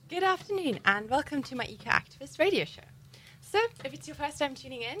Good afternoon and welcome to my Eco Activist radio show. So, if it's your first time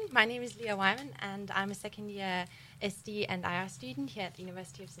tuning in, my name is Leah Wyman and I'm a second year SD and IR student here at the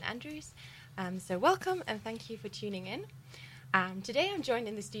University of St Andrews. So welcome and thank you for tuning in. Today I'm joined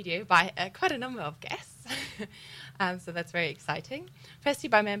in the studio by quite a number of guests, so that's very exciting. Firstly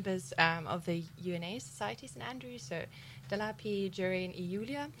by members of the UNA Society St Andrews, so Delapi, Jureen, and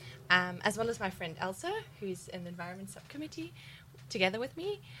Julia, as well as my friend Elsa, who's in the Environment Subcommittee, together with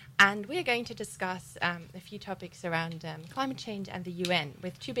me, and we're going to discuss a few topics around climate change and the UN,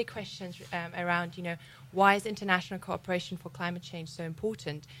 with two big questions around, why is international cooperation for climate change so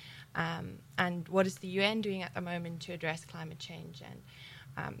important, and what is the UN doing at the moment to address climate change,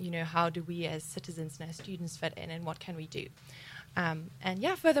 and how do we as citizens and as students fit in, and what can we do?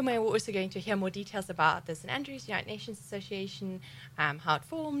 Furthermore, we're also going to hear more details about the St Andrews United Nations Association, how it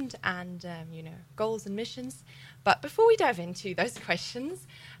formed, and goals and missions. But before we dive into those questions,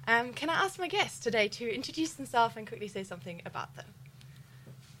 can I ask my guests today to introduce themselves and quickly say something about them?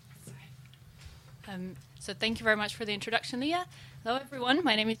 So thank you very much for the introduction, Leah. Hello, everyone.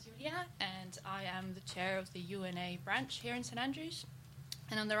 My name is Julia, and I am the chair of the UNA branch here in St Andrews.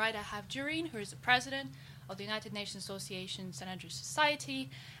 And on the right, I have Jureen, who is the president of the United Nations Association St Andrews Society,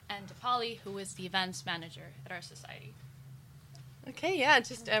 and Dipali, who is the events manager at our society. Okay, yeah,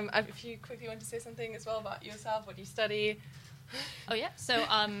 just if you quickly want to say something as well about yourself, what you study. Oh, yeah. So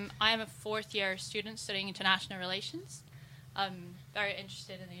I am a fourth-year student studying international relations. I'm very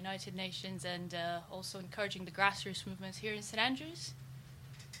interested in the United Nations and also encouraging the grassroots movements here in St Andrews.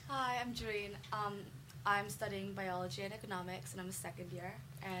 Hi, I'm Jureen. I'm studying biology and economics, and I'm a second year.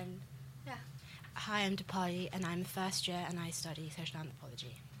 And yeah. Hi, I'm Dipali, and I'm a first year, and I study social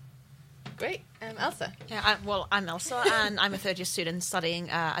anthropology. Great. Elsa? Yeah, I'm Elsa, and I'm a third-year student studying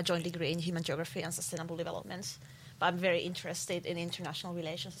a joint degree in human geography and sustainable development. But I'm very interested in international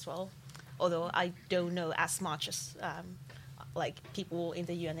relations as well, although I don't know as much as people in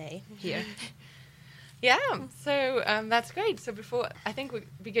the UNA here. Yeah, so that's great. So I think it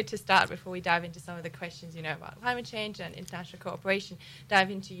would be good to start before we dive into some of the questions, about climate change and international cooperation,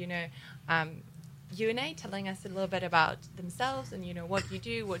 dive into, UNA, telling us a little bit about themselves and, what you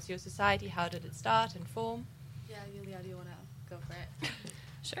do, what's your society, how did it start and form? Yeah, Julia, do you want to go for it?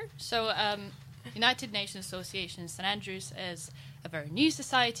 Sure. So United Nations Association St Andrews is a very new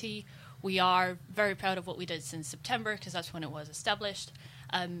society. We are very proud of what we did since September, because that's when it was established.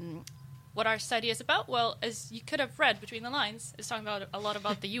 What our study is about, well, as you could have read between the lines, it's talking about a lot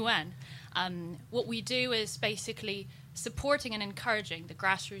about the UN. What we do is basically supporting and encouraging the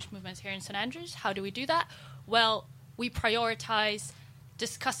grassroots movements here in St Andrews. How do we do that? Well, we prioritize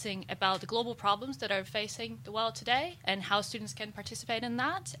discussing about the global problems that are facing the world today and how students can participate in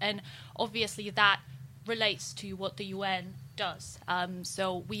that. And obviously that relates to what the UN does.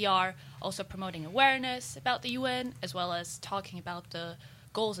 So we are also promoting awareness about the UN, as well as talking about the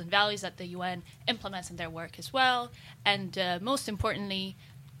goals and values that the UN implements in their work as well. And most importantly,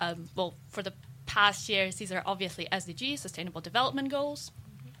 for the past years, these are obviously SDGs, Sustainable Development Goals.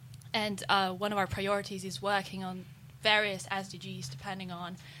 And one of our priorities is working on various SDGs depending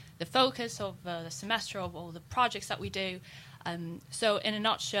on the focus of the semester, of all the projects that we do. So in a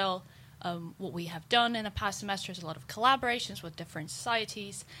nutshell, what we have done in the past semester is a lot of collaborations with different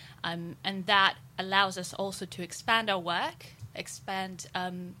societies, and that allows us also to expand our work, expand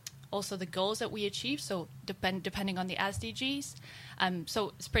also the goals that we achieve, so depending on the SDGs.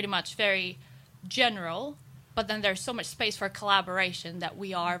 So it's pretty much very general, but then there's so much space for collaboration that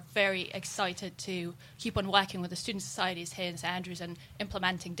we are very excited to keep on working with the student societies here in St Andrews and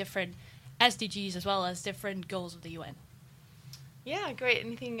implementing different SDGs as well as different goals of the UN. Yeah, great.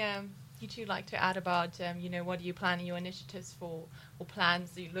 Anything you two like to add about, what are you planning your initiatives for, or plans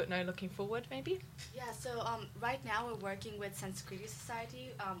that you looking forward, maybe? Yeah, so right now we're working with Sanskrit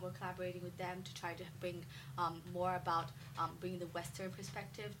Society. We're collaborating with them to try to bring more about bringing the Western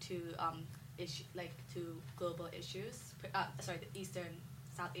perspective to to global issues. The Eastern,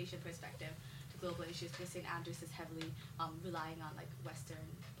 South Asian perspective to global issues, because St Andrews is heavily relying on Western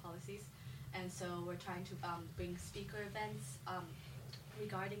policies, and so we're trying to bring speaker events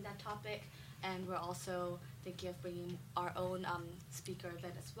regarding that topic, and we're also thinking of bringing our own speaker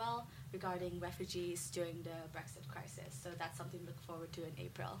event as well regarding refugees during the Brexit crisis. So that's something to look forward to in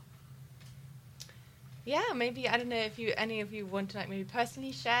April. Yeah, maybe, I don't know if any of you want to maybe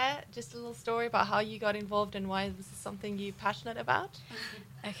personally share just a little story about how you got involved and why this is something you're passionate about.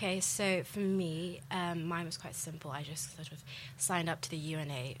 Okay, so for me, mine was quite simple. I just sort of signed up to the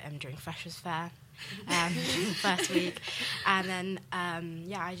UNA during Freshers' Fair during the first week. And then,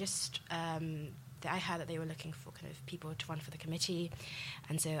 I just I heard that they were looking for kind of people to run for the committee,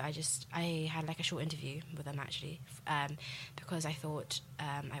 and so I had like a short interview with them actually, because I thought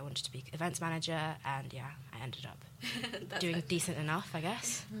I wanted to be events manager, and yeah, I ended up doing decent enough, I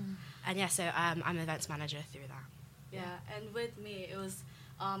guess. And yeah, so I'm an events manager through that. Yeah, and with me, it was,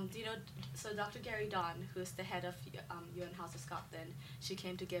 so Dr. Gary Don, who's the head of UN House of Scotland, she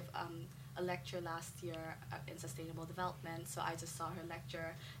came to give a lecture last year in sustainable development. So I just saw her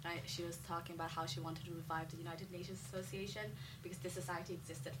lecture, and she was talking about how she wanted to revive the United Nations Association, because this society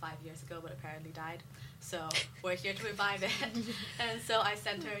existed 5 years ago but apparently died. So we're here to revive it. And so I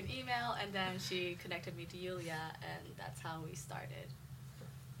sent her an email, and then she connected me to Julia, and that's how we started.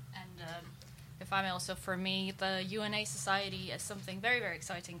 And if I may also, for me, the UNA Society is something very, very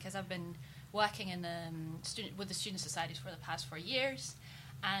exciting, because I've been working in with the student societies for the past 4 years.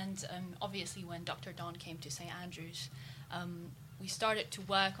 And obviously when Dr. Dawn came to St. Andrews, we started to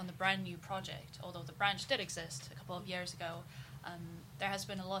work on the brand new project. Although the branch did exist a couple of years ago, there has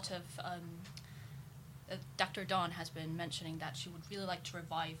been a lot of... Dr. Dawn has been mentioning that she would really like to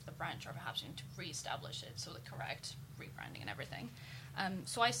revive the branch, or perhaps even to re-establish it, so the correct rebranding and everything.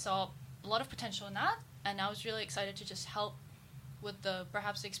 So I saw a lot of potential in that, and I was really excited to just help with the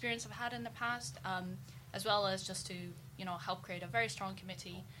experience I've had in the past, as well as just to help create a very strong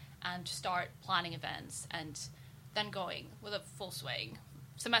committee and start planning events, and then going with a full swing,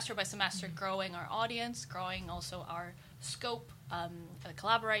 semester by semester, growing our audience, growing also our scope,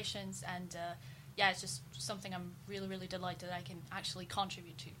 collaborations, and it's just something I'm really, really delighted I can actually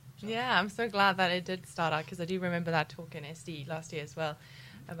contribute to. So. Yeah, I'm so glad that it did start out, because I do remember that talk in SD last year as well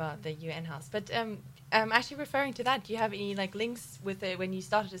about the UN House. But actually referring to that, do you have any links with it when you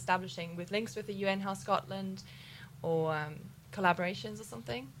started establishing, with links with the UN House Scotland, or collaborations or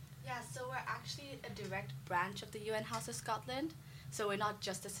something? Yeah, so we're actually a direct branch of the UN House of Scotland. So we're not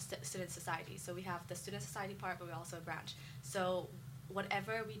just a student society. So we have the student society part, but we're also a branch. So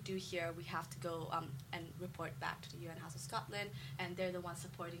whatever we do here, we have to go and report back to the UN House of Scotland, and they're the ones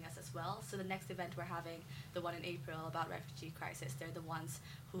supporting us as well. So the next event we're having, the one in April about refugee crisis, they're the ones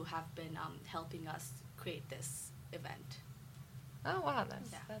who have been helping us create this event. Oh wow,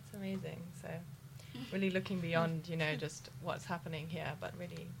 that's amazing. So really looking beyond just what's happening here, but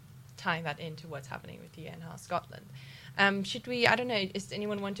really tying that into what's happening with the UN House Scotland. Should we, I don't know, does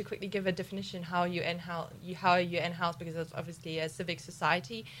anyone want to quickly give a definition how UN House, because it's obviously a civic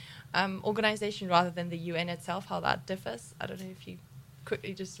society organization rather than the UN itself, how that differs? I don't know if you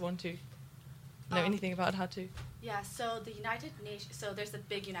quickly just want to know anything about how to... Yeah, so the United Nations, so there's the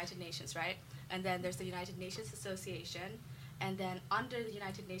big United Nations, right? And then there's the United Nations Association, and then under the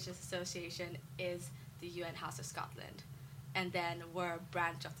United Nations Association is the UN House of Scotland. And then we're a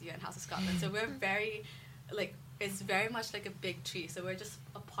branch of the UN House of Scotland. So we're very, it's very much like a big tree. So we're just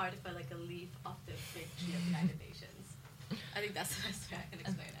a part of a leaf of the big tree of the United Nations. I think that's the best way I can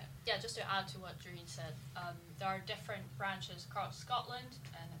explain it. Yeah, just to add to what Doreen said, there are different branches across Scotland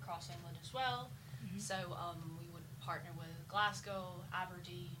and across England as well. Mm-hmm. So we would partner with Glasgow,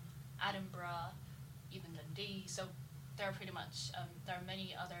 Aberdeen, Edinburgh, even Dundee. So there are pretty much, there are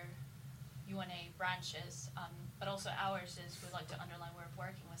many other UNA branches, but also ours is, we'd like to underline, we're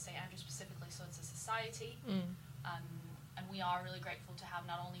working with St. Andrews specifically, so it's a society, and we are really grateful to have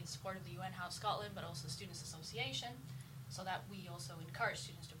not only the support of the UN House Scotland, but also the Students' Association, so that we also encourage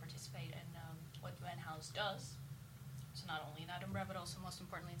students to participate in what UN House does, so not only in Edinburgh, but also most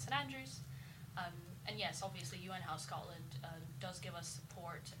importantly in St. Andrews. And yes, obviously UN House Scotland does give us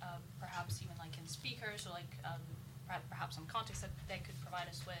support, perhaps even in speakers, or perhaps some context that they could provide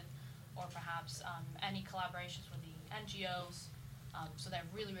us with, or perhaps any collaborations with the NGOs. So they're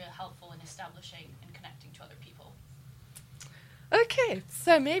really, really helpful in establishing and connecting to other people. Okay,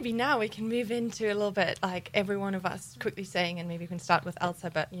 so maybe now we can move into a little bit every one of us quickly saying, and maybe we can start with Elsa,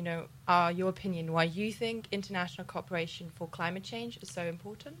 but your opinion, why you think international cooperation for climate change is so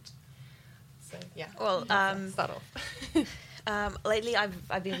important. So yeah, well, start off. Lately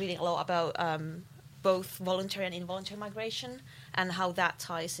I've been reading a lot about both voluntary and involuntary migration, and how that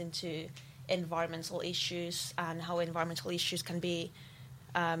ties into environmental issues, and how environmental issues can be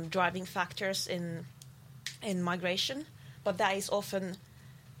driving factors in migration. But that is often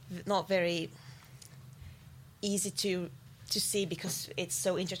not very easy to see, because it's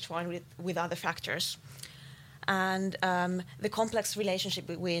so intertwined with other factors. And the complex relationship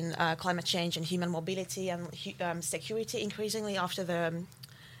between climate change and human mobility and security, increasingly after the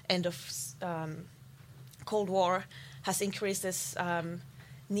end of Cold War, has increased this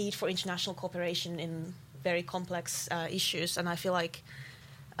need for international cooperation in very complex issues. And I feel like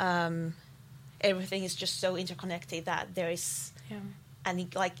everything is just so interconnected that there is, and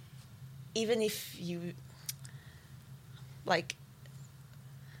even if you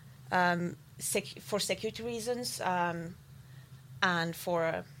for security reasons and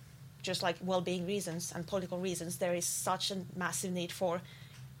for just like well-being reasons and political reasons, there is such a massive need for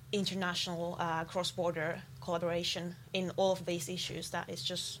international cross-border collaboration in all of these issues that is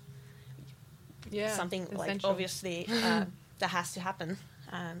just something essential. like obviously that has to happen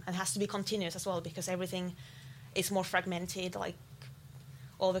and has to be continuous as well, because everything is more fragmented. Like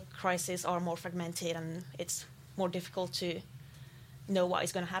all the crises are more fragmented, and it's more difficult to know what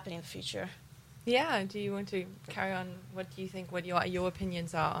is going to happen in the future. Yeah, do you want to carry on? What do you think, what your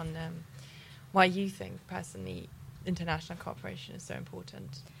opinions are on why you think personally international cooperation is so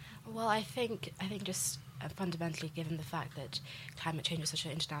important? Well, I think just fundamentally, given the fact that climate change is such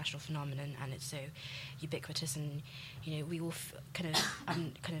an international phenomenon and it's so ubiquitous, and we all kind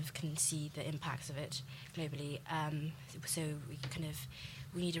of can see the impacts of it globally. So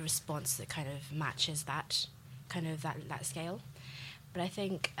we need a response that kind of matches that scale. But I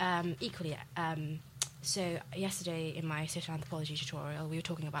think equally, so yesterday in my social anthropology tutorial, we were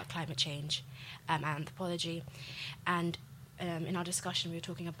talking about climate change and anthropology, and in our discussion, we were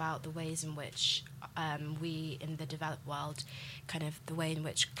talking about the ways in which we in the developed world, kind of the way in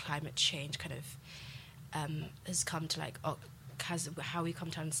which climate change kind of has come to how we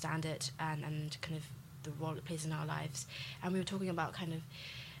come to understand it, and kind of the role it plays in our lives. And we were talking about kind of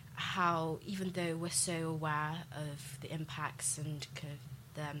how, even though we're so aware of the impacts and kind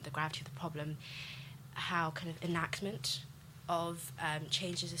of the gravity of the problem, how kind of enactment of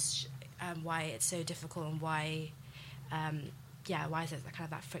changes is why it's so difficult, and why is there kind of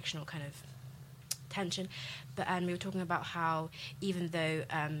that frictional kind of tension. But we were talking about how, even though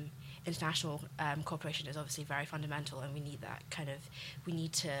international cooperation is obviously very fundamental, and we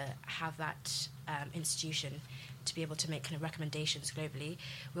need to have that institution to be able to make kind of recommendations globally.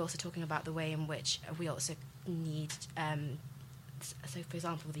 We're also talking about the way in which we also need, so for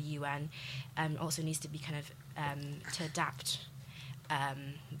example, the UN also needs to be kind of to adapt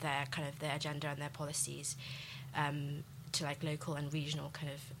their agenda and their policies to like local and regional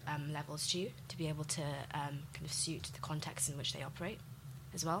kind of levels too, to be able to kind of suit the context in which they operate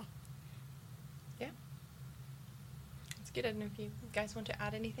as well. Yeah, it's good. I don't know if you guys want to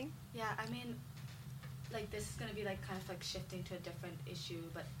add anything. Yeah, I mean, like this is going to be like kind of like shifting to a different issue,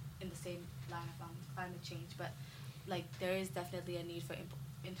 but in the same line of climate change. But like there is definitely a need for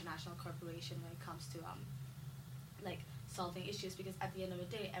international cooperation when it comes to like solving issues, because at the end of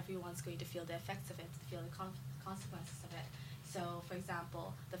the day, everyone's going to feel the effects of it, feel the consequences of it. So, for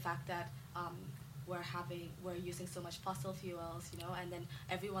example, the fact that we're using so much fossil fuels, and then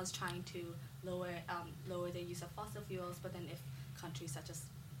everyone's trying to lower their use of fossil fuels, but then if countries such as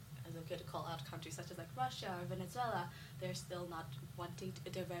okay to call out countries such as like Russia or Venezuela, they're still not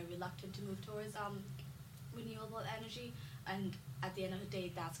they're very reluctant to move towards renewable energy, and at the end of the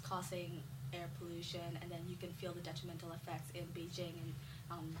day, that's causing air pollution, and then you can feel the detrimental effects in Beijing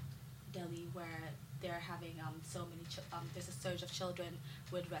and Delhi, where they're having so many there's a surge of children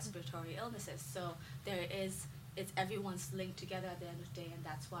with respiratory illnesses. So it's everyone's linked together at the end of the day, and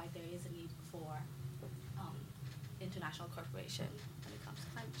that's why there is a need for international cooperation when it comes to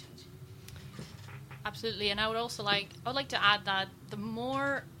climate change. Absolutely, and I would like to add that the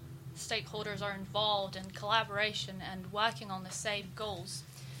more stakeholders are involved in collaboration and working on the same goals,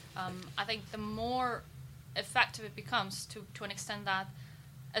 I think the more effective it becomes to an extent that,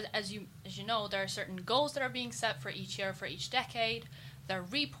 as you know, there are certain goals that are being set for each year, for each decade. There are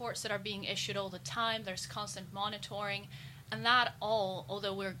reports that are being issued all the time. There's constant monitoring, and that all,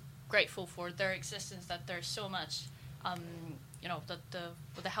 although we're grateful for their existence, that there's so much,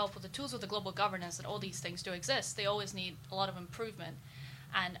 with the help of the tools of the global governance, that all these things do exist. They always need a lot of improvement.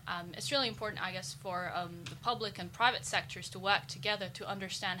 And it's really important, I guess, for the public and private sectors to work together to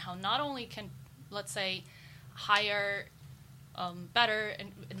understand how not only can, let's say, higher, better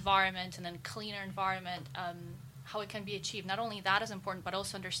environment and then cleaner environment, how it can be achieved. Not only that is important, but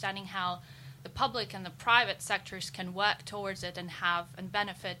also understanding how the public and the private sectors can work towards it and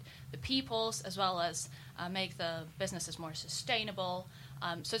benefit the peoples, as well as make the businesses more sustainable.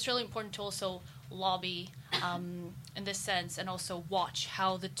 So it's really important to also lobby in this sense, and also watch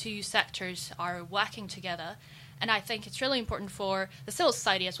how the two sectors are working together. And I think it's really important for the civil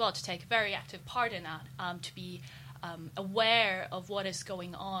society as well to take a very active part in that, to be aware of what is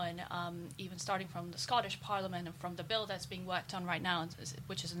going on, even starting from the Scottish Parliament and from the bill that's being worked on right now,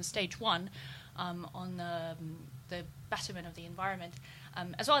 which is in stage 1, on the betterment of the environment,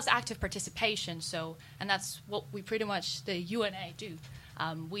 as well as active participation. So, and that's what we pretty much, the UNA do.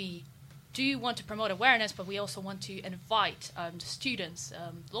 We do want to promote awareness, but we also want to invite the students,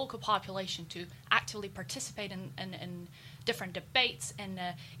 local population, to actively participate in different debates, and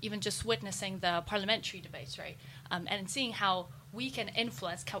even just witnessing the parliamentary debates, right? And seeing how we can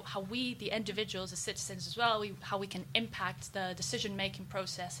influence, how we, the individuals, as citizens as well, how we can impact the decision-making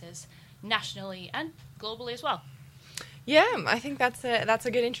processes nationally and globally as well. Yeah, I think that's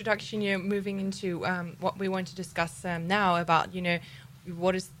a good introduction. Moving into what we want to discuss now about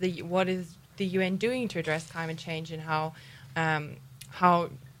what is the UN doing to address climate change, and how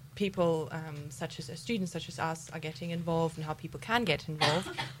people such as students such as us are getting involved, and how people can get involved.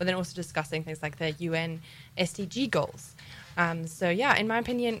 But then also discussing things like the UN SDG goals. So yeah, in my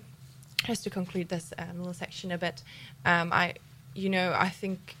opinion, just to conclude this little section a bit, I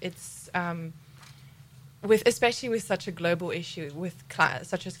think it's especially with such a global issue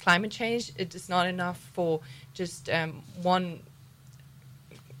such as climate change, it is not enough for just one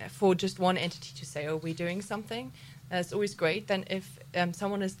entity to say, "Oh, we're doing something." It's always great then if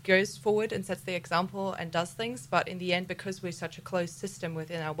someone goes forward and sets the example and does things. But in the end, because we're such a closed system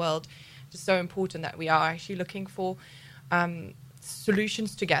within our world, it's so important that we are actually looking for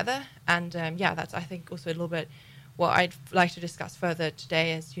solutions together. And that's, I think, also a little bit what I'd like to discuss further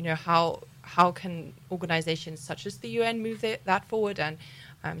today is, how can organizations such as the UN move that forward, and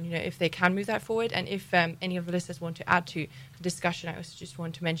if they can move that forward, and if any of the listeners want to add to the discussion, I also just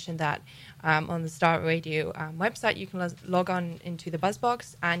want to mention that on the Start Radio website, you can log on into the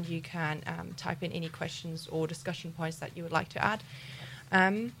Buzzbox, and you can type in any questions or discussion points that you would like to add.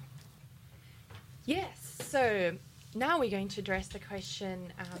 Yes, so now we're going to address the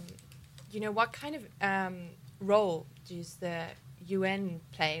question, what kind of role does the UN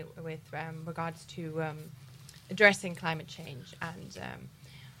play with regards to addressing climate change, and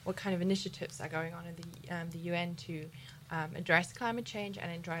what kind of initiatives are going on in the UN to address climate change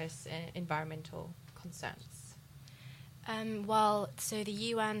and address environmental concerns? So the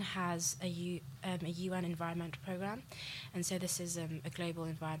UN has a UN Environment Programme, and so this is a global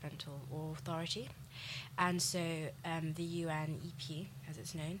environmental authority. And so the UNEP, as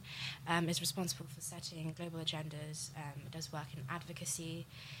it's known, is responsible for setting global agendas. It does work in advocacy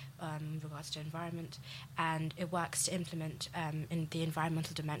in regards to environment, and it works to implement in the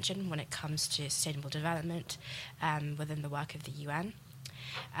environmental dimension when it comes to sustainable development within the work of the UN.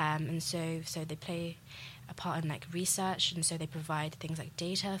 And so they play a part in research, and so they provide things like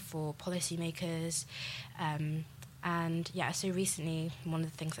data for policymakers. So recently, one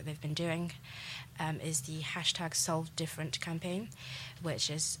of the things that they've been doing is the #SolveDifferent campaign, which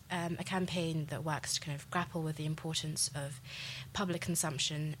is a campaign that works to kind of grapple with the importance of public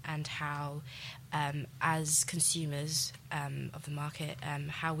consumption and how, as consumers of the market,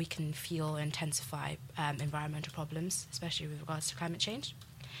 how we can fuel and intensify environmental problems, especially with regards to climate change.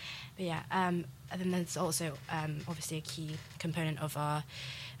 But and then there's also obviously a key component of our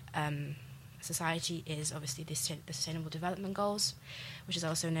society is obviously the Sustainable Development Goals, which is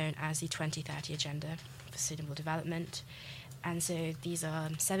also known as the 2030 Agenda for Sustainable Development. And so these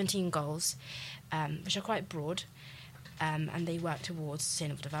are 17 goals, which are quite broad, and they work towards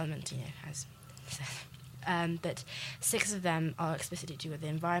sustainable development, as but 6 of them are explicitly to do with the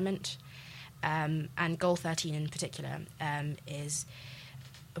environment, and Goal 13 in particular is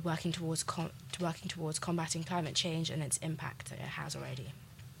working towards combating climate change and its impact that it has already.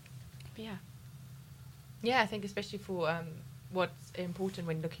 But Yeah, I think especially for what's important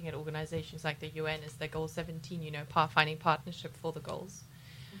when looking at organizations like the UN is the Goal 17, finding partnership for the goals.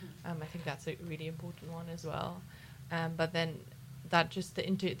 Mm-hmm. I think that's a really important one as well. But then that just the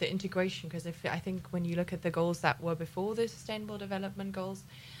integration, because I think when you look at the goals that were before the Sustainable Development Goals,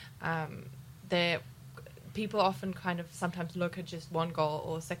 people often kind of sometimes look at just one goal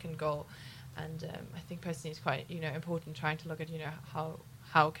or second goal, and I think personally it's quite important trying to look at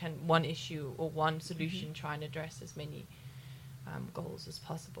how can one issue or one solution mm-hmm. try and address as many goals as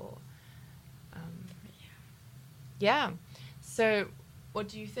possible. So what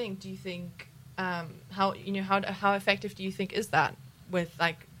do you think? Do you think how effective do you think is that with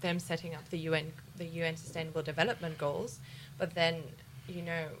them setting up the UN Sustainable Development Goals, but then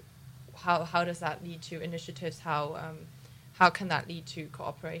how does that lead to initiatives? How can that lead to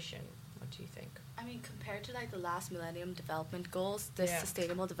cooperation? What do you think? I mean, compared to the last Millennium Development Goals, the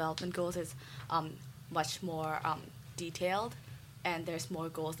Sustainable Development Goals is much more detailed, and there's more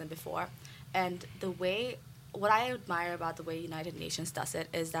goals than before. And what I admire about the way United Nations does it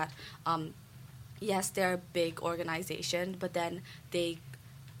is that, yes, they're a big organization, but then they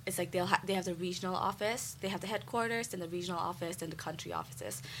have the regional office, they have the headquarters, then the regional office, and the country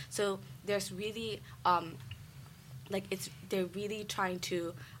offices. So there's really they're really trying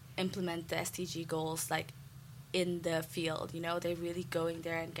to implement the SDG goals like in the field. They're really going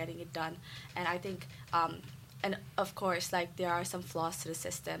there and getting it done. And I think, and of course, like there are some flaws to the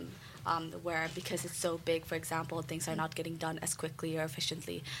system where because it's so big, for example, things are not getting done as quickly or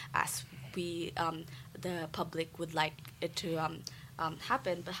efficiently as we, the public, would like it to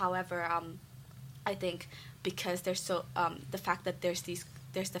happen. But however, I think because there's so the fact that there's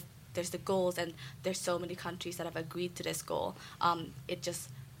the goals and there's so many countries that have agreed to this goal, it just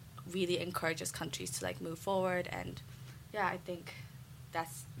really encourages countries to like move forward. And yeah, I think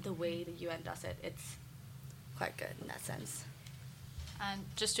that's the way the UN does it. It's quite good in that sense. And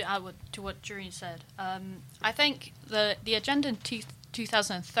just to add to what Joreen said, I think the agenda in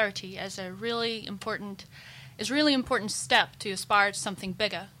 2030 is a really important step to aspire to something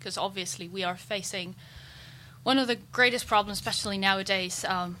bigger, because obviously we are facing one of the greatest problems, especially nowadays,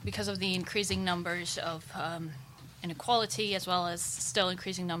 because of the increasing numbers of inequality, as well as still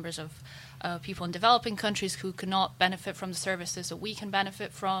increasing numbers of people in developing countries who cannot benefit from the services that we can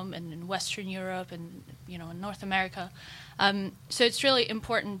benefit from, and in Western Europe and in North America. So it's really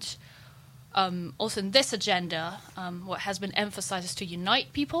important. Also in this agenda, what has been emphasized is to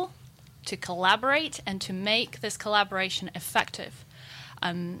unite people, to collaborate, and to make this collaboration effective.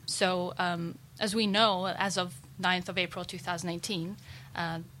 As we know, as of 9th of April 2018,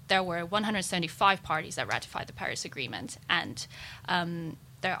 there were 175 parties that ratified the Paris Agreement, and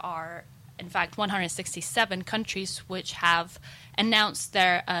there are, in fact, 167 countries which have announced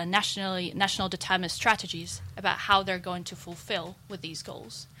their national determined strategies about how they're going to fulfill with these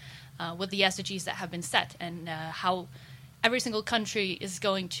goals, with the SDGs that have been set, and how every single country is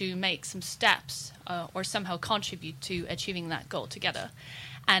going to make some steps or somehow contribute to achieving that goal together.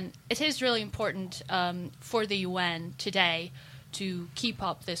 And it is really important for the UN today to keep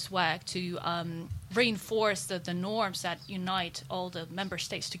up this work, to reinforce the norms that unite all the member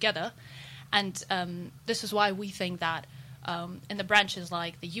states together. And this is why we think that in the branches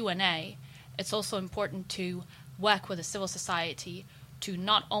like the UNA, it's also important to work with the civil society to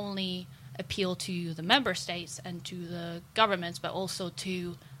not only appeal to the member states and to the governments, but also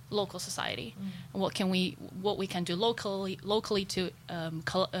to local society. And what we can do locally to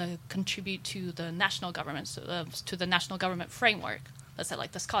contribute to the national governments, to the national government framework, let's say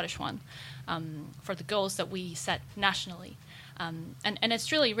like the Scottish one, for the goals that we set nationally. And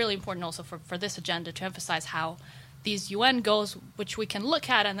it's really, really important also for this agenda to emphasize how these UN goals, which we can look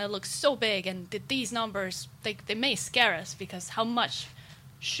at and they look so big, and these numbers, they may scare us, because how much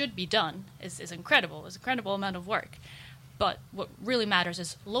should be done is incredible. It's an incredible amount of work. But what really matters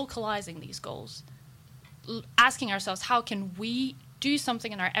is localizing these goals, asking ourselves, how can we do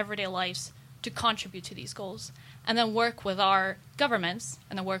something in our everyday lives to contribute to these goals? And then work with our governments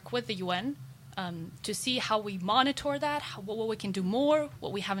and then work with the UN to see how we monitor that, what we can do more,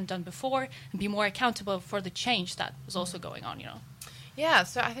 what we haven't done before, and be more accountable for the change that is also going on, Yeah,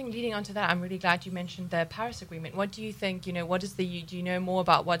 so I think leading on to that, I'm really glad you mentioned the Paris Agreement. What do you think, what is do you know more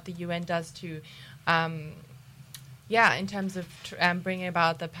about what the UN does to, in terms of bringing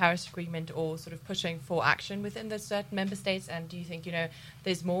about the Paris Agreement, or sort of pushing for action within the certain member states? And do you think,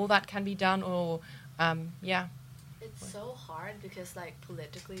 there's more that can be done, or, It's so hard because, like,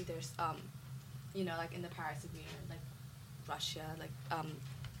 politically there's, like in the Paris Agreement, like Russia,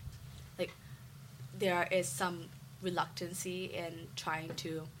 like there is some reluctancy in trying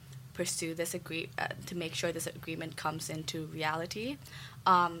to pursue this to make sure this agreement comes into reality,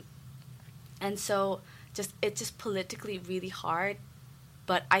 and so it's just politically really hard.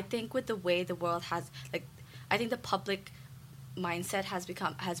 But I think with the way the world has, like, I think the public mindset has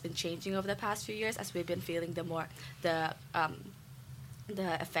been changing over the past few years as we've been feeling the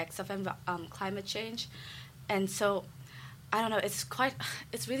effects of climate change, and so I don't know.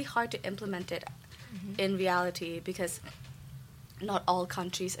 It's really hard to implement it in reality, because not all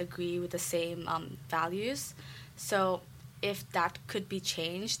countries agree with the same values. So if that could be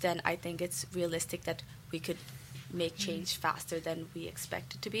changed, then I think it's realistic that we could make change faster than we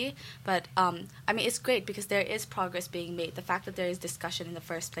expect it to be. But I mean, it's great because there is progress being made. The fact that there is discussion in the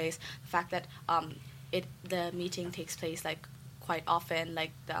first place, the fact that the meeting takes place like quite often,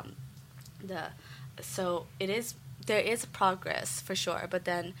 like so there is progress for sure. But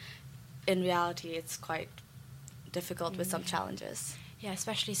then in reality, it's quite difficult with some challenges. Yeah,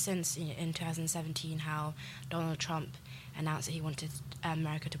 especially since in 2017, how Donald Trump announced that he wanted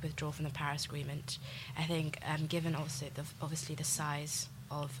America to withdraw from the Paris Agreement. I think, given also obviously the size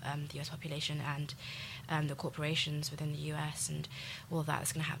of the US population and the corporations within the US and all of that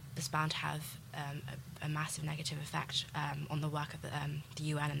is bound to have a massive negative effect on the work of the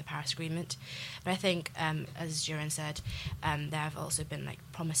UN and the Paris Agreement. But I think, as Jiren said, there have also been like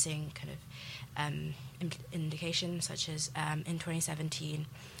promising kind of indications, such as in 2017,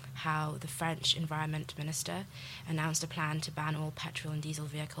 how the French Environment Minister announced a plan to ban all petrol and diesel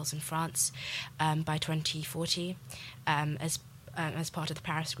vehicles in France by 2040 as part of the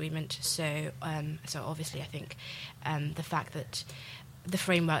Paris Agreement. So obviously I think the fact that the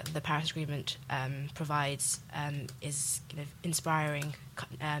framework that the Paris Agreement provides is kind of inspiring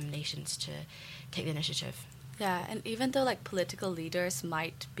nations to take the initiative. Yeah, and even though like political leaders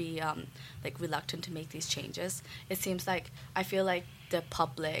might be like reluctant to make these changes, it seems like I feel like the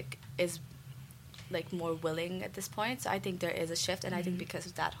public is like more willing at this point. So I think there is a shift, and I think because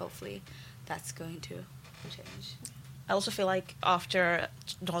of that, hopefully, that's going to change. I also feel like after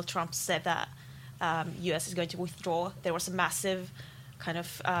Donald Trump said that U.S. is going to withdraw, there was a massive kind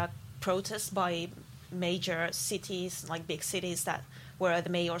of protest by major cities, like big cities, that where the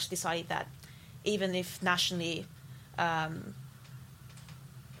mayors decided that even if nationally,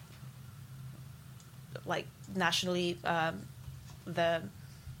 it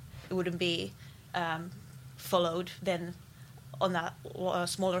wouldn't be followed, then on a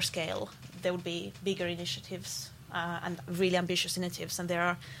smaller scale, there would be bigger initiatives and really ambitious initiatives. And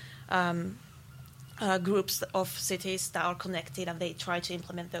there are groups of cities that are connected, and they try to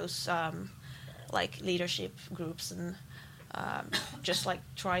implement those like leadership groups and just like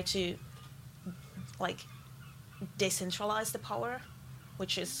try to like decentralize the power,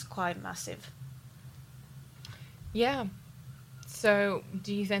 which is quite massive. Yeah. So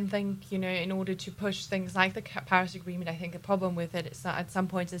do you then think, in order to push things like the Paris Agreement, I think a problem with it is at some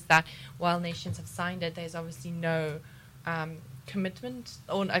point is that while nations have signed it, there's obviously no commitment,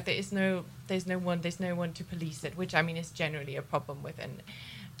 or there's no one to police it, which I mean is generally a problem within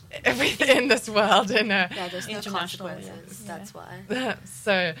everything in this world. There's no consequences. Yeah. That's why.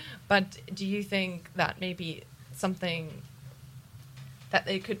 So, but do you think that maybe that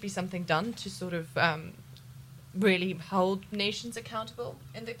there could be something done to sort of really hold nations accountable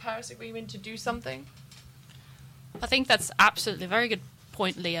in the Paris Agreement to do something? I think that's absolutely a very good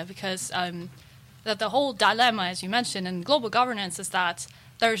point, Leah, because that the whole dilemma, as you mentioned, in global governance is that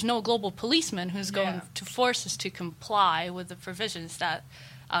there's no global policeman who's going to force us to comply with the provisions that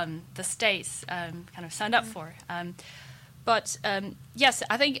the states kind of signed up for. But yes,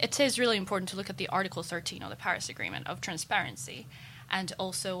 I think it is really important to look at the Article 13 of the Paris Agreement of transparency and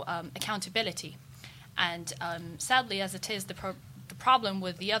also accountability. And sadly, as it is, the problem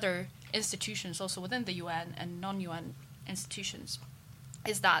with the other institutions, also within the UN and non-UN institutions,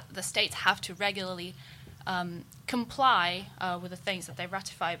 is that the states have to regularly comply with the things that they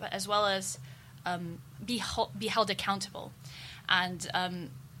ratify, but as well as be held accountable. And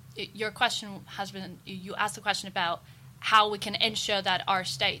your question has been, you asked the question about how we can ensure that our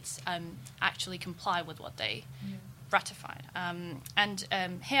states actually comply with what they ratified. And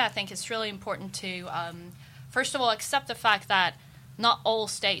here I think it's really important to, first of all, accept the fact that not all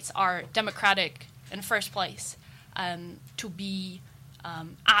states are democratic in the first place to be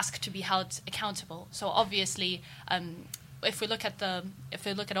asked to be held accountable. So obviously, if we look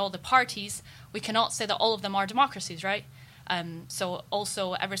at all the parties, we cannot say that all of them are democracies, right? So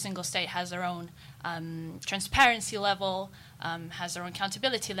also every single state has their own transparency level, has their own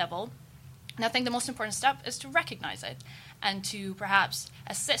accountability level. And I think the most important step is to recognize it and to perhaps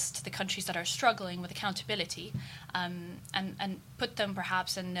assist the countries that are struggling with accountability and put them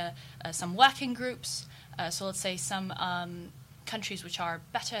perhaps in some working groups. So let's say some countries which are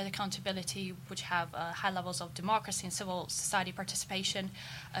better at accountability, which have high levels of democracy and civil society participation,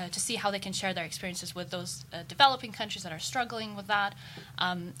 to see how they can share their experiences with those developing countries that are struggling with that.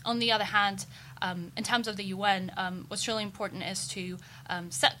 On the other hand, in terms of the UN, what's really important is to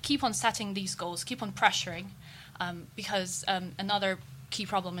keep on setting these goals, keep on pressuring, because another key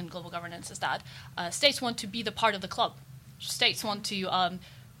problem in global governance is that states want to be the part of the club. States want to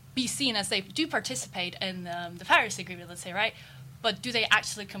be seen as they do participate in the Paris Agreement, let's say, right? But do they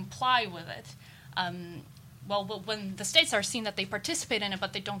actually comply with it? Well, when the states are seen that they participate in it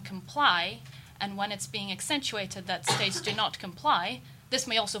but they don't comply, and when it's being accentuated that states do not comply, this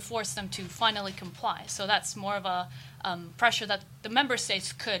may also force them to finally comply. So that's more of a pressure that the member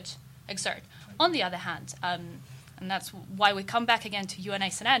states could exert. On the other hand, and that's why we come back again to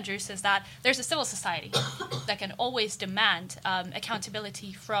UNA St. Andrews, is that there's a civil society that can always demand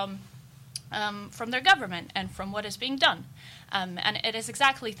accountability from their government and from what is being done. And it is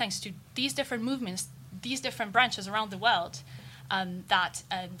exactly thanks to these different movements, these different branches around the world, that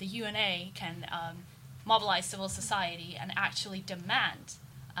the UNA can mobilize civil society and actually demand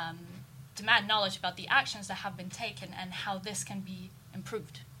knowledge about the actions that have been taken and how this can be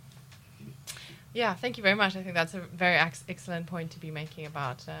improved. Yeah, thank you very much. I think that's a very excellent point to be making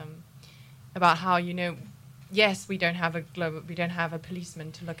about how, yes, we don't have a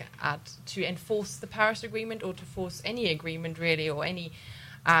policeman to look at to enforce the Paris Agreement or to force any agreement really, or any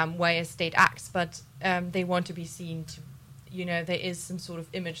way a state acts, but they want to be seen to, there is some sort of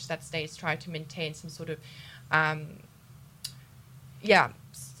image that states try to maintain some sort of,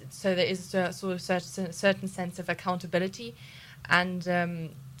 so there is a sort of certain sense of accountability,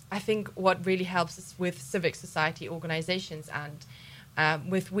 and I think what really helps is with civic society organizations and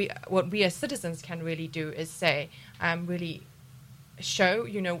what we as citizens can really do is say, really show,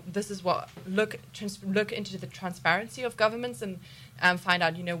 this is what, look into the transparency of governments and find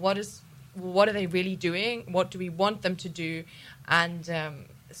out, what are they really doing? What do we want them to do? And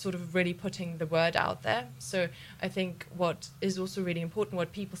sort of really putting the word out there. So I think what is also really important,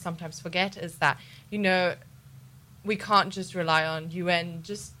 what people sometimes forget, is that, we can't just rely on UN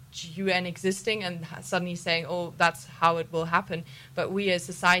existing and suddenly saying, oh, that's how it will happen. But we as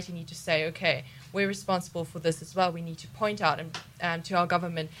society need to say, okay, we're responsible for this as well. We need to point out to our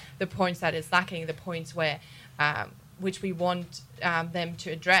government the points that is lacking, the points where which we want them to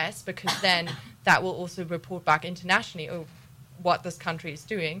address, because then that will also report back internationally what this country is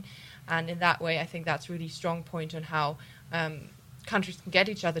doing. And in that way, I think that's a really strong point on how countries can get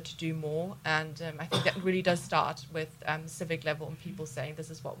each other to do more. And I think that really does start with civic level and people saying, this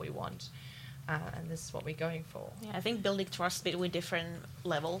is what we want and this is what we're going for. Yeah, I think building trust between different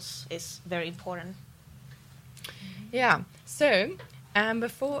levels is very important. Yeah. So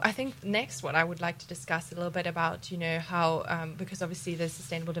before, I think next what I would like to discuss a little bit about, how, because obviously the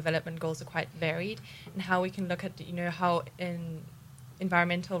Sustainable Development Goals are quite varied, and how we can look at, how in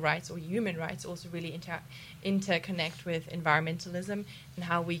environmental rights or human rights also really interconnect with environmentalism, and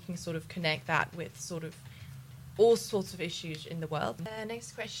how we can sort of connect that with sort of all sorts of issues in the world. The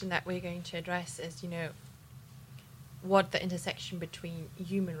next question that we're going to address is, what the intersection between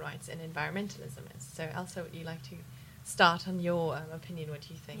human rights and environmentalism is. So Elsa, would you like to start on your opinion? What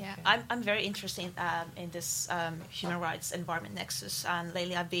do you think? Yeah, I'm very interested in this human rights environment nexus, and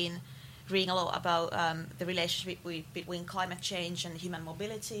lately I've been reading a lot about the relationship between climate change and human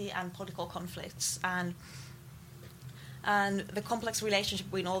mobility and political conflicts, and the complex relationship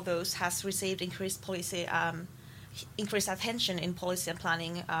between all those has received increased attention in policy and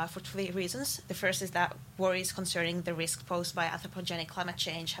planning for three reasons. The first is that worries concerning the risk posed by anthropogenic climate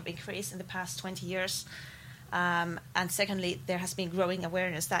change have increased in the past 20 years. And secondly, there has been growing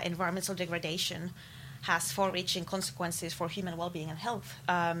awareness that environmental degradation has far-reaching consequences for human well-being and health.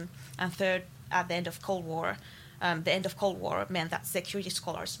 And third, at the end of Cold War, meant that security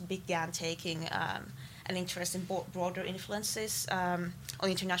scholars began taking an interest in broader influences on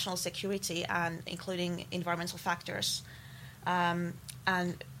international security, and including environmental factors. And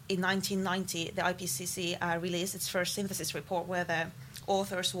in 1990, the IPCC released its first synthesis report, where the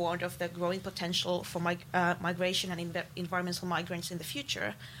authors warned of the growing potential for migration and environmental migrants in the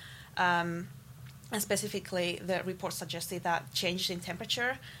future. And specifically, the report suggested that changes in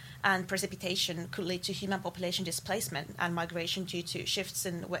temperature and precipitation could lead to human population displacement and migration due to shifts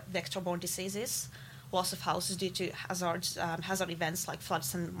in vector-borne diseases, loss of houses due to hazard events like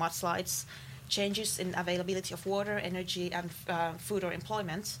floods and mudslides, changes in availability of water, energy, and food or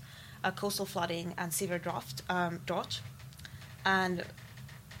employment, coastal flooding, and severe drought. And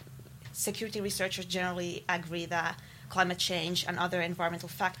security researchers generally agree that climate change and other environmental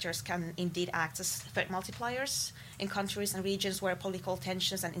factors can indeed act as threat multipliers in countries and regions where political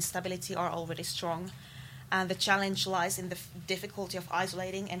tensions and instability are already strong. And the challenge lies in the difficulty of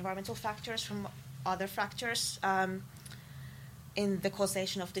isolating environmental factors from other factors in the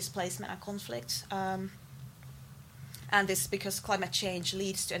causation of displacement and conflict. And this is because climate change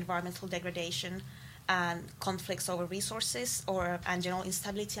leads to environmental degradation and conflicts over resources and general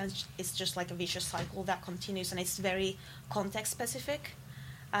instability, and it's just like a vicious cycle that continues, and it's very context specific,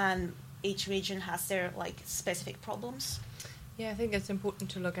 and each region has their specific problems. Yeah, I think it's important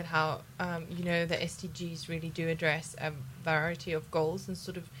to look at how the SDGs really do address a variety of goals, and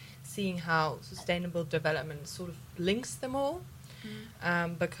sort of seeing how sustainable development sort of links them all,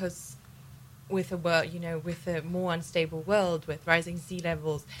 because with a more unstable world, with rising sea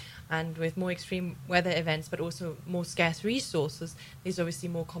levels, and with more extreme weather events, but also more scarce resources, there's obviously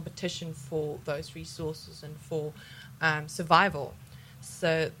more competition for those resources and for survival.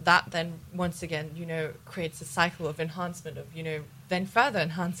 So that then, once again, creates a cycle of enhancement of, then further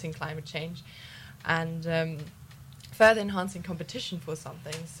enhancing climate change. And further enhancing competition for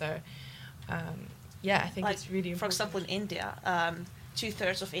something. So, I think like, it's really important. For example, in India,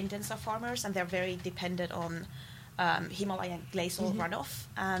 2/3 of Indians are farmers, and they're very dependent on Himalayan glacial runoff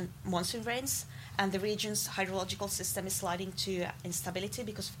and monsoon rains. And the region's hydrological system is sliding to instability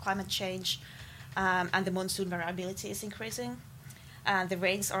because of climate change, and the monsoon variability is increasing. And the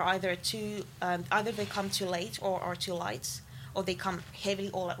rains are either either they come too late or are too light, or they come heavily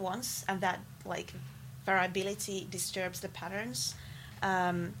all at once, and that like variability disturbs the patterns.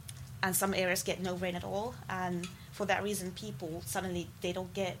 And some areas get no rain at all, and for that reason, people suddenly they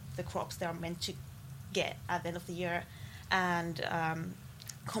don't get the crops they are meant to get at the end of the year, and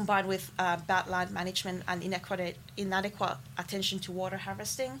combined with bad land management and inadequate attention to water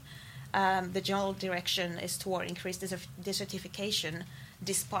harvesting, the general direction is toward increased desertification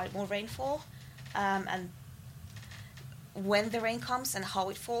despite more rainfall. And when the rain comes and how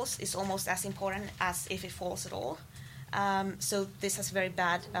it falls is almost as important as if it falls at all. So this has very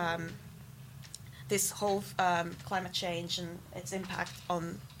bad, this whole climate change and its impact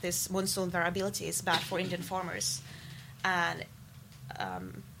on this monsoon variability is bad for Indian farmers. And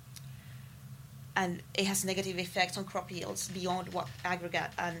it has negative effects on crop yields beyond what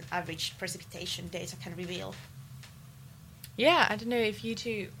aggregate and average precipitation data can reveal. Yeah, I don't know if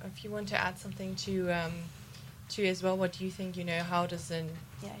you want to add something to as well. What do you think? How does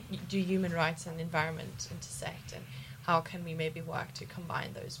do human rights and environment intersect, and how can we maybe work to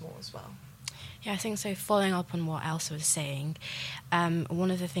combine those more as well? Yeah, I think so. Following up on what Elsa was saying, one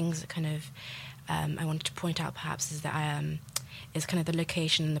of the things that kind of I wanted to point out perhaps is that is kind of the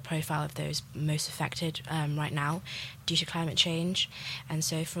location and the profile of those most affected right now due to climate change. And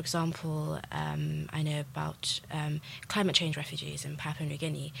so, for example, I know about climate change refugees in Papua New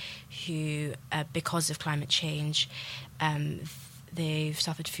Guinea who, because of climate change, they've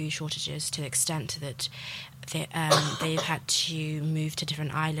suffered food shortages to the extent that they've had to move to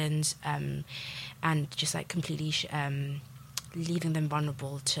different islands and just like completely leaving them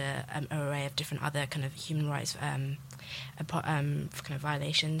vulnerable to an array of different other kind of human rights kind of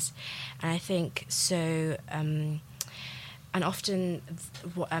violations. And I think so, and often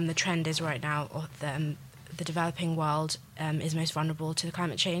the trend is right now, the developing world is most vulnerable to the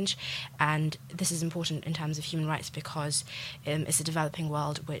climate change, and this is important in terms of human rights because it's a developing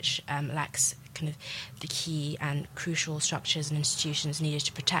world which lacks kind of the key and crucial structures and institutions needed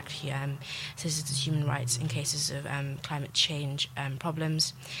to protect citizens' human rights in cases of climate change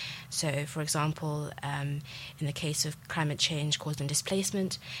problems. So, for example, in the case of climate change causing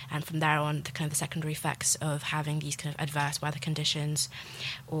displacement, and from there on, the secondary effects of having these kind of adverse weather conditions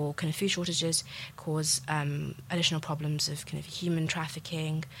or kind of food shortages cause additional problems of kind of human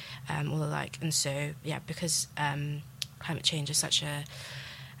trafficking, all the like. And so, because climate change is such a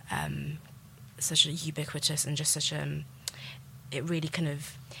ubiquitous and just such it really kind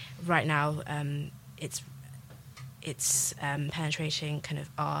of right now it's penetrating kind of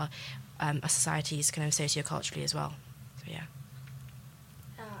our societies kind of socioculturally as well. So yeah,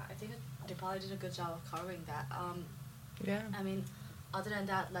 I think they probably did a good job of covering that. I mean, other than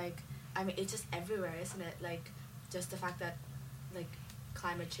that, it's just everywhere, isn't it? Just the fact that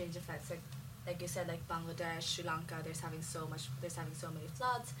climate change affects like you said, Bangladesh, Sri Lanka, there's having so many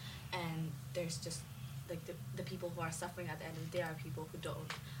floods, and there's just the people who are suffering at the end of the day are people who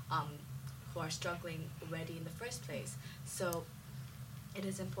don't who are struggling already in the first place. So it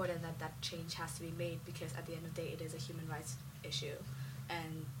is important that change has to be made, because at the end of the day it is a human rights issue,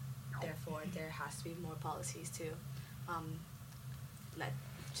 and therefore there has to be more policies to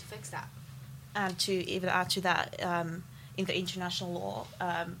fix that. And to even add to that, in the international law,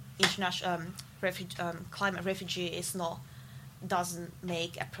 climate refugee doesn't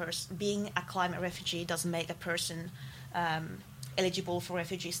make a person, being a climate refugee doesn't make a person eligible for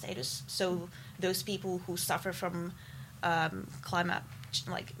refugee status. So those people who suffer from climate,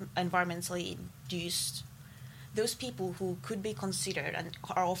 environmentally induced, those people who could be considered and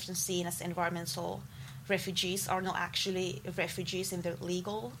are often seen as environmental refugees are not actually refugees in the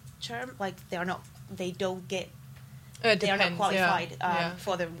legal term. They are not qualified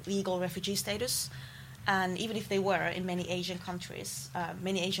for the legal refugee status. And even if they were, in many Asian countries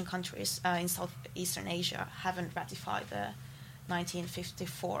in Southeastern Asia haven't ratified the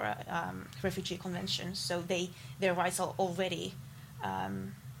 1954 Refugee Convention, so their rights are already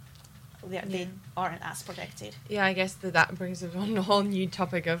they aren't as protected. Yeah, I guess that brings us on a whole new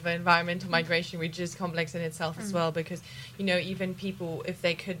topic of environmental migration, which is complex in itself as well, because even people, if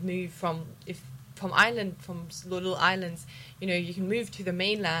they could move from little islands, you can move to the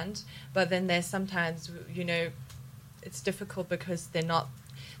mainland, but then there's sometimes it's difficult because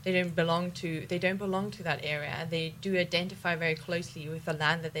they don't belong to that area, and they do identify very closely with the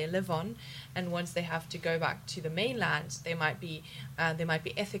land that they live on. And once they have to go back to the mainland, there might be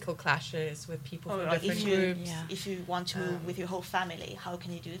ethical clashes with people from different groups. If you want to move with your whole family, how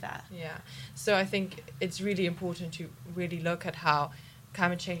can you do that? Yeah, so I think it's really important to really look at how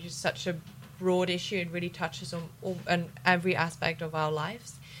climate change is such a broad issue. It really touches on every aspect of our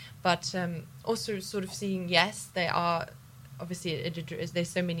lives, but also sort of seeing, yes, there are obviously there's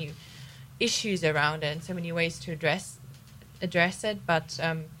so many issues around it and so many ways to address it, but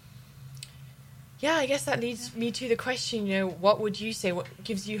I guess that leads me to the question, what would you say, what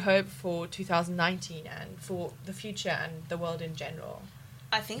gives you hope for 2019 and for the future and the world in general?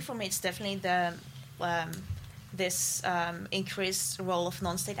 I think for me it's definitely this increased role of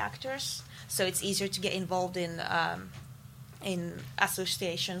non-state actors. So it's easier to get involved in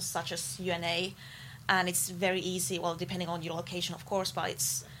associations such as UNA, and it's very easy, well, depending on your location, of course, but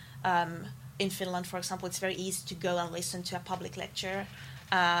it's in Finland, for example, it's very easy to go and listen to a public lecture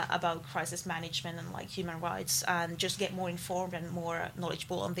about crisis management and like human rights, and just get more informed and more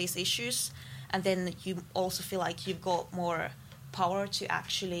knowledgeable on these issues. And then you also feel like you've got more power to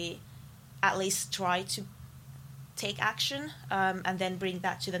actually at least try to take action, and then bring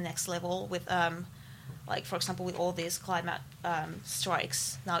that to the next level with, like, for example, with all these climate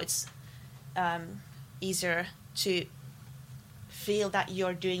strikes. Now it's easier to feel that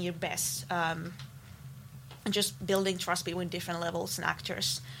you're doing your best, and just building trust between different levels and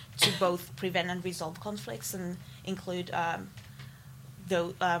actors to both prevent and resolve conflicts, and include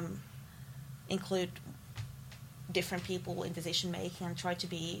different people in decision making, and try to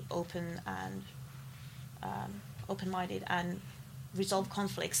be open and open-minded and resolve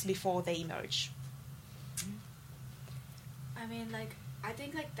conflicts before they emerge. I mean, like, I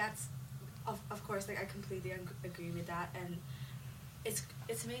think, like, that's, of course, like, I completely agree with that, and it's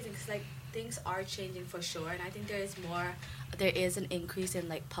amazing because, like, things are changing for sure, and I think there is an increase in,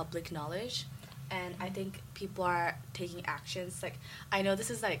 like, public knowledge, and I think people are taking actions. Like, I know this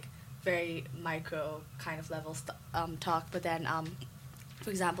is, like, very micro kind of level talk, but then,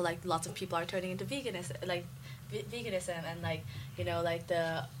 for example, like, lots of people are turning into veganism, and, like,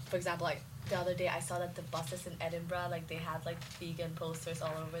 for example, like, the other day I saw that the buses in Edinburgh, like, they had, like, vegan posters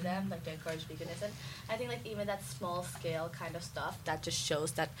all over them, like, to encourage veganism. I think, like, even that small scale kind of stuff, that just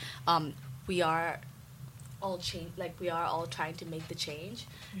shows that we are all trying to make the change.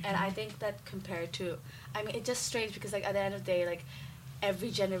 And I think that compared to, I mean, it's just strange because, like, at the end of the day, like,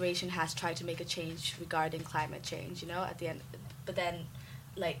 every generation has tried to make a change regarding climate change, at the end, but then,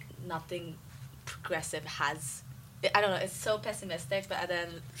 like, nothing progressive has, I don't know, it's so pessimistic, but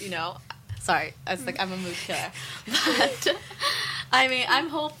then, sorry, it's like I'm a mood killer. But, I mean, I'm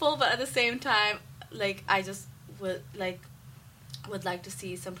hopeful, but at the same time, like, I just would like to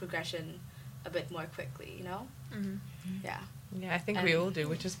see some progression a bit more quickly, Mm-hmm. Yeah. Yeah, I think we all do,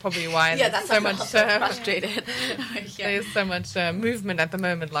 which is probably why that's so much frustrated. There's so much movement at the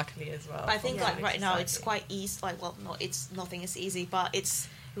moment, luckily, as well. I think like right now it's quite easy. Like, well, no, nothing is easy, but it's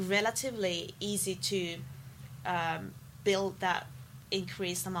relatively easy to build that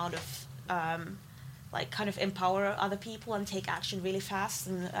increased amount of like kind of empower other people and take action really fast,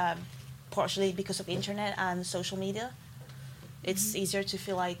 and partially because of internet and social media, it's easier to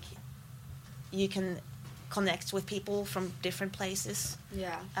feel like you can connect with people from different places.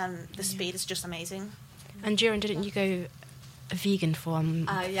 Yeah. And the speed is just amazing. And Jiren, didn't you go vegan for the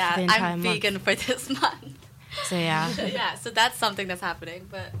entire I'm vegan for this month. So yeah, so that's something that's happening,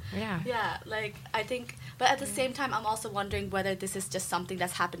 but yeah, like, I think, but at the same time, I'm also wondering whether this is just something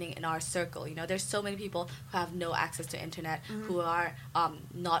that's happening in our circle. There's so many people who have no access to internet, who are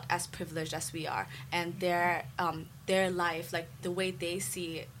not as privileged as we are, and their life, like, the way they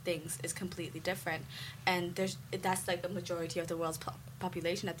see things is completely different, and that's like the majority of the world's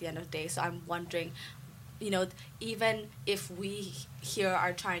population at the end of the day. So I'm wondering, even if we here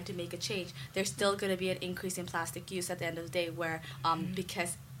are trying to make a change, there's still going to be an increase in plastic use at the end of the day, where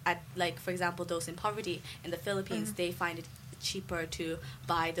because for example, those in poverty in the Philippines, they find it cheaper to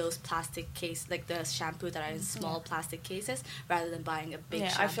buy those plastic case, like the shampoo that are in small plastic cases, rather than buying a big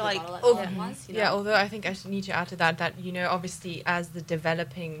shampoo I feel like bottle at once. Yeah, although I think I need to add to that obviously as the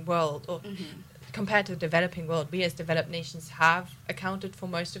developing world, or compared to the developing world, we as developed nations have accounted for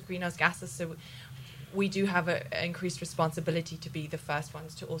most of greenhouse gases, so we do have an increased responsibility to be the first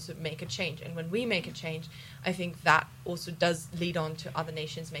ones to also make a change. And when we make a change, I think that also does lead on to other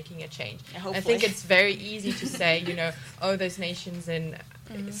nations making a change. Yeah, I think it's very easy to say, those nations in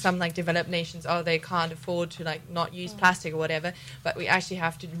some like developed nations, they can't afford to like not use plastic or whatever, but we actually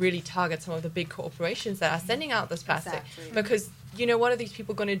have to really target some of the big corporations that are sending out this plastic. Exactly. Because what are these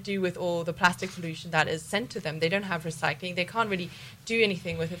people going to do with all the plastic pollution that is sent to them? They don't have recycling, they can't really do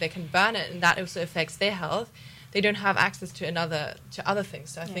anything with it, they can burn it, and that also affects their health. They don't have access to other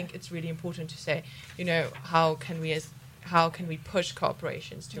things. So I think it's really important to say, how can we push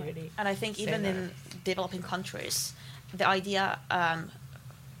corporations to really? And I think say even that. in developing countries, the idea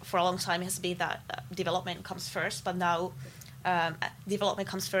for a long time has been that development comes first, but now development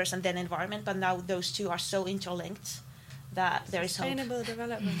comes first and then environment. But now those two are so interlinked that there is hope. Sustainable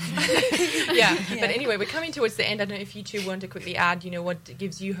development. yeah, but anyway, we're coming towards the end. I don't know if you two want to quickly add, what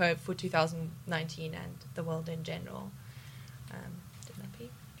gives you hope for 2019 and the world in general. Delapi?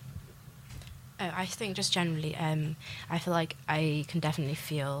 I think just generally, I feel like I can definitely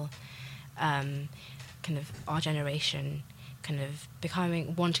feel kind of our generation kind of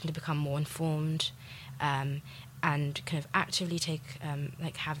wanting to become more informed, and kind of actively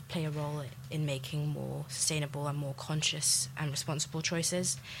play a role in making more sustainable and more conscious and responsible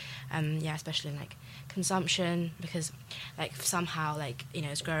choices. Especially in like consumption, because like somehow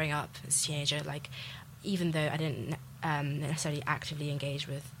as growing up as a teenager, like even though I didn't necessarily actively engage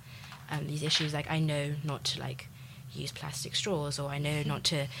with these issues, like I know not to like use plastic straws, or I know not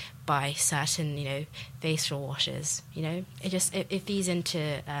to buy certain face straw washes. It feeds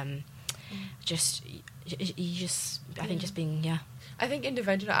into I think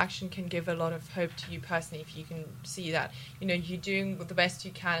individual action can give a lot of hope to you personally if you can see that you're doing the best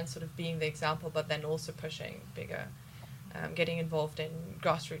you can, sort of being the example, but then also pushing bigger, getting involved in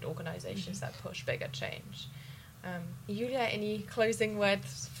grassroots organizations that push bigger change. Julia, any closing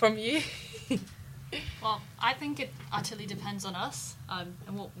words from you? Well, I think it utterly depends on us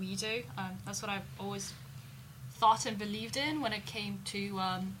and what we do. That's what I've always thought and believed in when it came to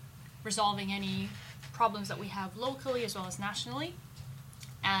resolving any problems that we have locally as well as nationally.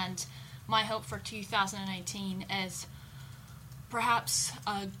 And my hope for 2018 is perhaps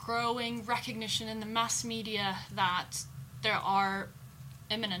a growing recognition in the mass media that there are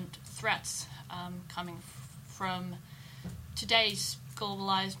imminent threats coming from today's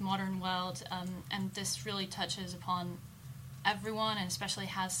globalized modern world, and this really touches upon everyone, and especially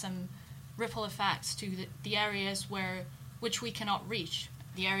has some ripple effects to the areas which we cannot reach,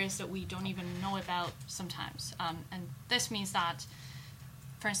 the areas that we don't even know about sometimes. And this means that,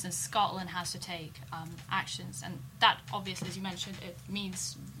 for instance, Scotland has to take actions, and that obviously, as you mentioned, it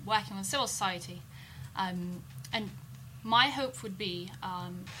means working with civil society. And my hope would be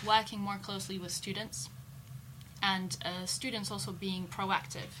working more closely with students, and students also being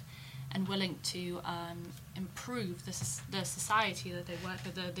proactive and willing to improve the society that they work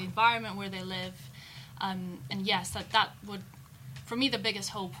with, the environment where they live. And yes, that would, for me, the biggest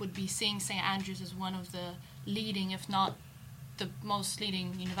hope would be seeing St. Andrews as one of the leading, if not the most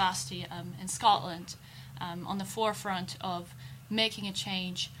leading university in Scotland, on the forefront of making a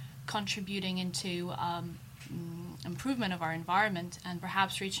change, contributing into improvement of our environment, and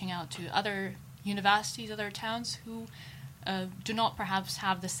perhaps reaching out to other universities, other towns who do not perhaps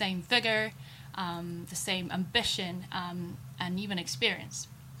have the same vigor, the same ambition, and even experience.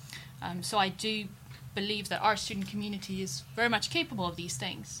 So I do believe that our student community is very much capable of these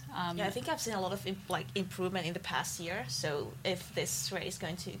things. I think I've seen a lot of improvement in the past year. So if this rate is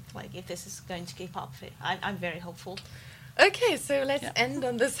going to if this is going to keep up, I'm very hopeful. Okay, so let's end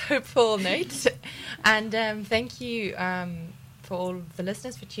on this hopeful note, and thank you for all the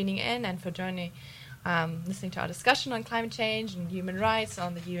listeners for tuning in and for joining, listening to our discussion on climate change and human rights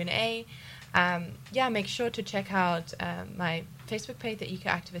on the UNA. Make sure to check out my Facebook page, the Eco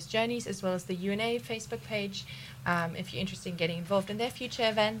Activist Journeys, as well as the UNA Facebook page if you're interested in getting involved in their future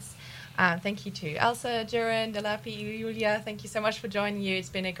events. Thank you to Elsa, Duran, Delapi, Julia. Thank you so much for joining you. It's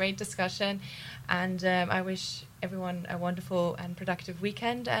been a great discussion, and I wish everyone a wonderful and productive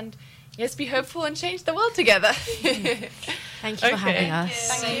weekend, and yes, be hopeful and change the world together. Thank you for having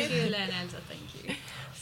us. Thank you, Len and Elsa. Thank you.